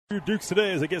Dukes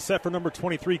today as they get set for number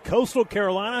 23, Coastal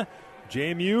Carolina.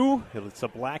 JMU, it's a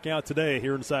blackout today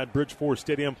here inside Bridgeforth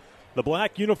Stadium. The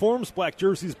black uniforms, black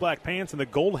jerseys, black pants, and the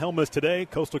gold helmets today.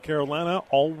 Coastal Carolina,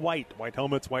 all white. White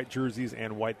helmets, white jerseys,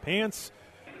 and white pants.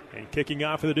 And kicking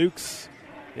off for the Dukes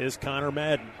is Connor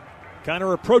Madden.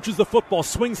 Connor approaches the football,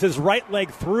 swings his right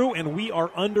leg through, and we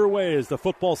are underway as the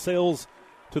football sails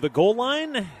to the goal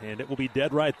line, and it will be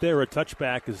dead right there, a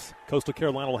touchback, as Coastal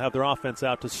Carolina will have their offense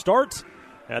out to start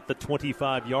at the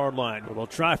 25-yard line. Well, they'll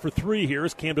try for three here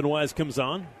as Camden Wise comes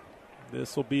on.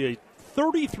 This will be a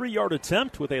 33-yard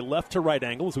attempt with a left-to-right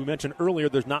angle. As we mentioned earlier,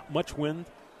 there's not much wind.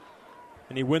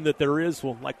 Any wind that there is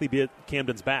will likely be at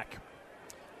Camden's back.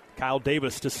 Kyle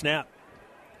Davis to snap.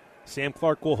 Sam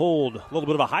Clark will hold. A little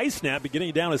bit of a high snap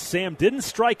beginning down as Sam didn't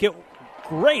strike it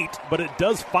great, but it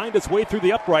does find its way through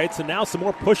the uprights, and now some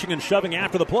more pushing and shoving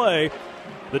after the play.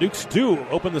 The Dukes do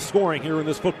open the scoring here in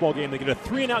this football game. They get a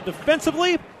 3-and-out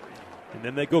defensively, and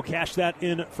then they go cash that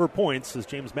in for points as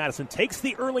James Madison takes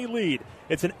the early lead.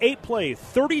 It's an 8-play,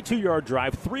 32-yard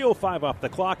drive, 3:05 off the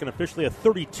clock, and officially a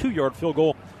 32-yard field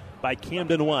goal by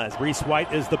Camden Wise. Reese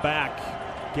White is the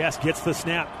back. Guest gets the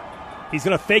snap. He's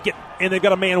going to fake it, and they've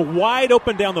got a man wide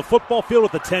open down the football field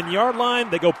at the 10-yard line.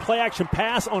 They go play-action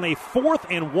pass on a 4th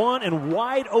and 1, and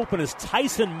wide open as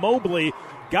Tyson Mobley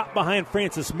got behind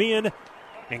Francis Meehan.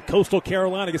 And Coastal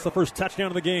Carolina gets the first touchdown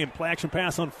of the game. Play-action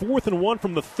pass on 4th and 1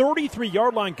 from the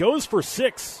 33-yard line goes for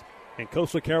 6. And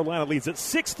Coastal Carolina leads at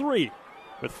 6-3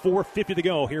 with 4:50 to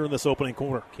go here in this opening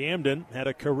quarter. Camden had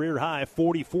a career-high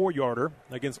 44-yarder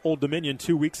against Old Dominion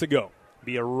 2 weeks ago.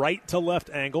 Be a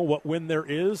right-to-left angle. What wind there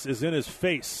is in his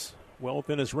face. Well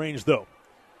within his range, though.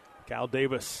 Kyle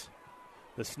Davis.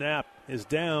 The snap is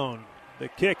down. The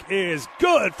kick is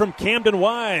good from Camden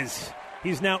Wise.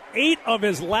 He's now 8 of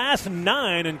his last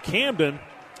 9, and Camden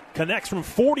connects from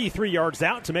 43 yards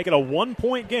out to make it a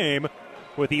 1-point game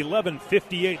with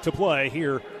 11:58 to play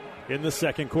here in the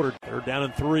second quarter. They're down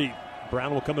in 3.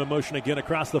 Brown will come in motion again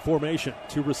across the formation.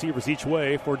 2 receivers each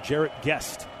way for Jarrett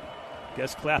Guest.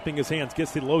 Guest clapping his hands,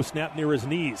 gets the low snap near his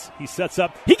knees. He sets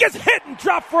up. He gets hit and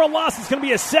dropped for a loss. It's going to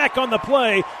be a sack on the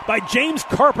play by James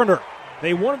Carpenter.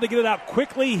 They wanted to get it out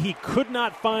quickly. He could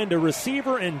not find a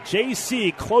receiver, and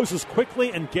JC closes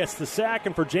quickly and gets the sack.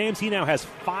 And for James, he now has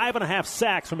 5.5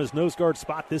 sacks from his nose guard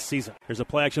spot this season. Here's a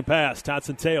play-action pass. Todd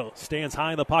Centeio stands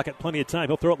high in the pocket, plenty of time.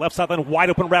 He'll throw it left sideline, wide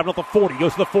open, wrapping up the 40.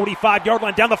 Goes to the 45-yard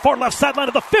line, down the far left sideline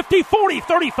to the 50, 40,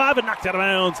 35, and knocked out of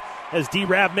bounds as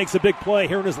D-Rab makes a big play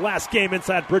here in his last game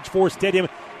inside Bridgeforth Stadium.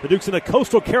 The Dukes in the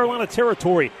Coastal Carolina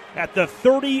territory at the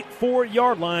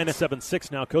 34-yard line.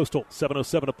 7-6 now Coastal.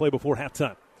 7:07 to play before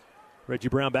halftime. Reggie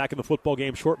Brown back in the football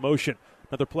game. Short motion.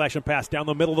 Another flash and pass down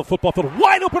the middle of the football field.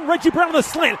 Wide open Reggie Brown on the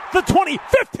slant. The 20,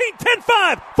 15, 10,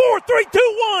 5, 4, 3,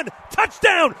 2, 1.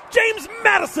 Touchdown, James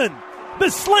Madison.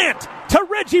 The slant to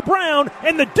Reggie Brown,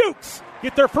 and the Dukes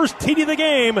get their first TD of the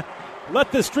game.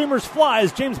 Let the streamers fly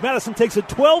as James Madison takes a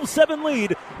 12-7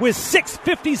 lead with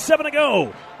 6:57 to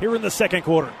go here in the second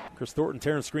quarter. Chris Thornton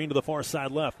tearing screen to the far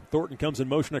side left. Thornton comes in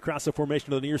motion across the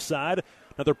formation to the near side.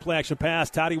 Another play-action pass.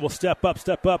 Toddy will step up.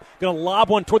 Going to lob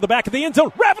one toward the back of the end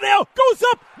zone. Ravenel goes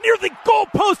up near the goal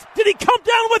post. Did he come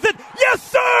down with it?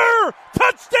 Yes, sir!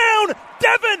 Touchdown,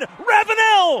 Devin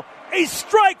Ravenel! A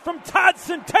strike from Todd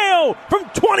Centeio from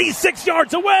 26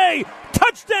 yards away.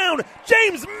 Touchdown,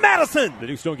 James Madison. The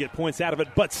Dukes don't get points out of it,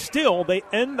 but still they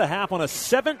end the half on a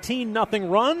 17-0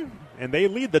 run, and they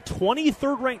lead the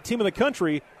 23rd-ranked team in the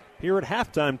country here at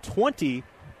halftime,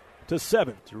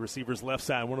 20-7. 2 receivers left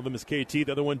side. One of them is KT,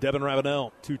 the other one Devin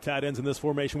Ravenel. 2 tight ends in this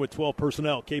formation with 12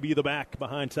 personnel. KB the back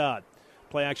behind Todd.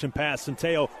 Play action pass.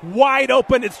 Centeio wide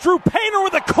open. It's Drew Painter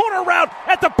with a corner route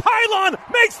at the pylon.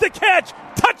 Makes the catch.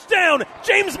 Touchdown,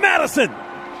 James Madison.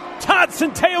 Todd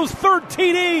Centeio's 3rd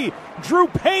TD. Drew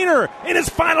Painter in his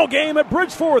final game at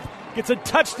Bridgeforth gets a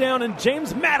touchdown, and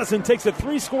James Madison takes a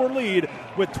 3-score lead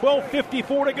with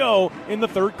 12:54 to go in the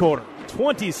third quarter.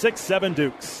 26-7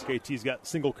 Dukes. KT's got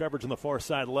single coverage on the far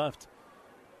side left.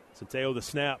 Centeio the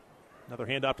snap. Another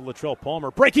handoff to Latrell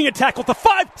Palmer. Breaking a tackle at the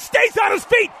 5. Stays on his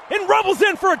feet and rumbles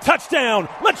in for a touchdown.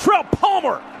 Latrell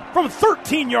Palmer from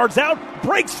 13 yards out.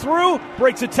 Breaks through,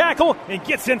 breaks a tackle, and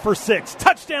gets in for 6.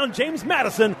 Touchdown, James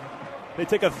Madison. They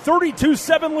take a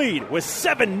 32-7 lead with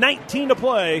 7:19 to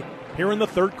play here in the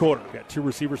third quarter. Got 2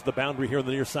 receivers at the boundary here on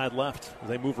the near side left as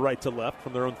they move right to left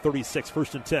from their own 36,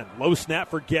 1st and 10. Low snap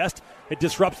for Guest. It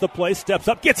disrupts the play, steps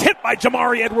up, gets hit by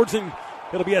Jamari Edwards, and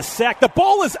it'll be a sack. The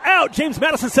ball is out. James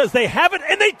Madison says they have it,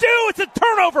 and they do. It's a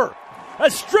turnover. A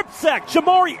strip sack.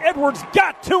 Jamari Edwards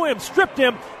got to him, stripped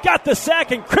him, got the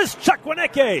sack, and Chris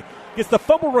Chukwuneke gets the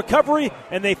fumble recovery,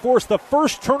 and they force the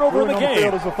first turnover in the game.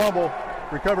 Field is a fumble.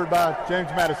 recovered by James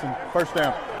Madison. First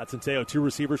down. Todd Centeio, 2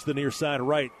 receivers to the near side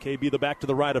right. KB the back to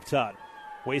the right of Todd.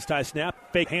 Waist-high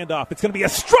snap, fake handoff. It's going to be a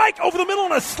strike over the middle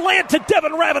and a slant to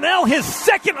Devin Ravenel, his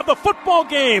second of the football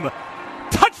game.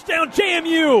 Touchdown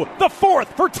JMU, the 4th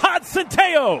for Todd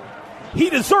Centeio. He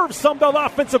deserves Sunbelt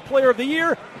Offensive Player of the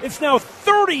Year. It's now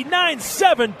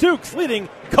 39-7, Dukes leading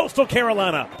Coastal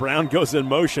Carolina. Brown goes in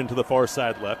motion to the far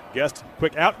side left. Guest,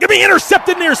 quick out. Going to be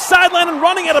intercepted near sideline and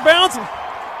running out of bounds.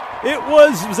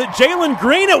 Was it Jalen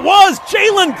Green? It was.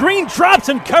 Jalen Green drops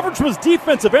and coverage was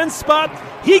defensive end spot.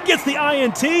 He gets the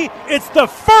INT. It's the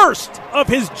first of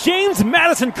his James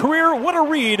Madison career. What a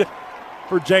read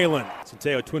for Jalen.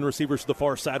 Centeio, twin receivers to the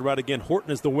far side right again. Horton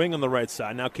is the wing on the right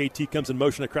side. Now KT comes in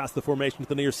motion across the formation to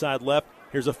the near side left.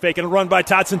 Here's a fake and a run by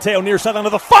Todd Centeio near side onto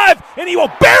the 5, and he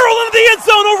will barrel into the end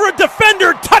zone over a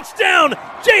defender. Touchdown,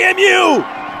 JMU.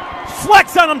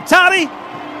 Flex on him, Toddy.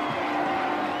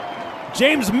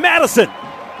 James Madison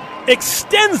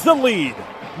extends the lead,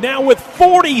 now with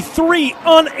 43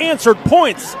 unanswered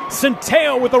points.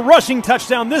 Centeio with a rushing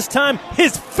touchdown, this time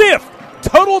his 5th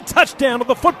total touchdown of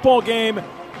the football game,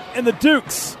 and the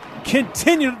Dukes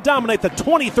continue to dominate the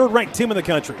 23rd ranked team in the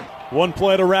country. One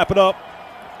play to wrap it up,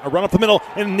 a run up the middle,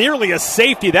 and nearly a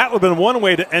safety. That would have been one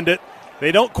way to end it.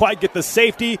 They don't quite get the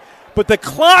safety, but the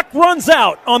clock runs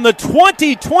out on the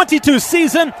 2022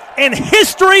 season, and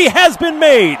history has been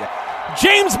made.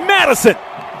 James Madison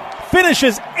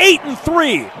finishes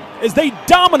 8-3 as they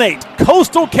dominate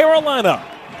Coastal Carolina,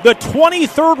 the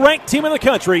 23rd ranked team in the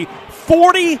country,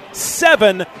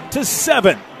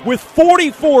 47-7 with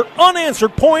 44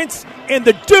 unanswered points, and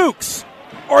the Dukes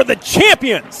are the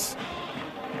champions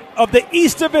of the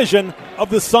East Division of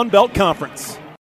the Sun Belt Conference.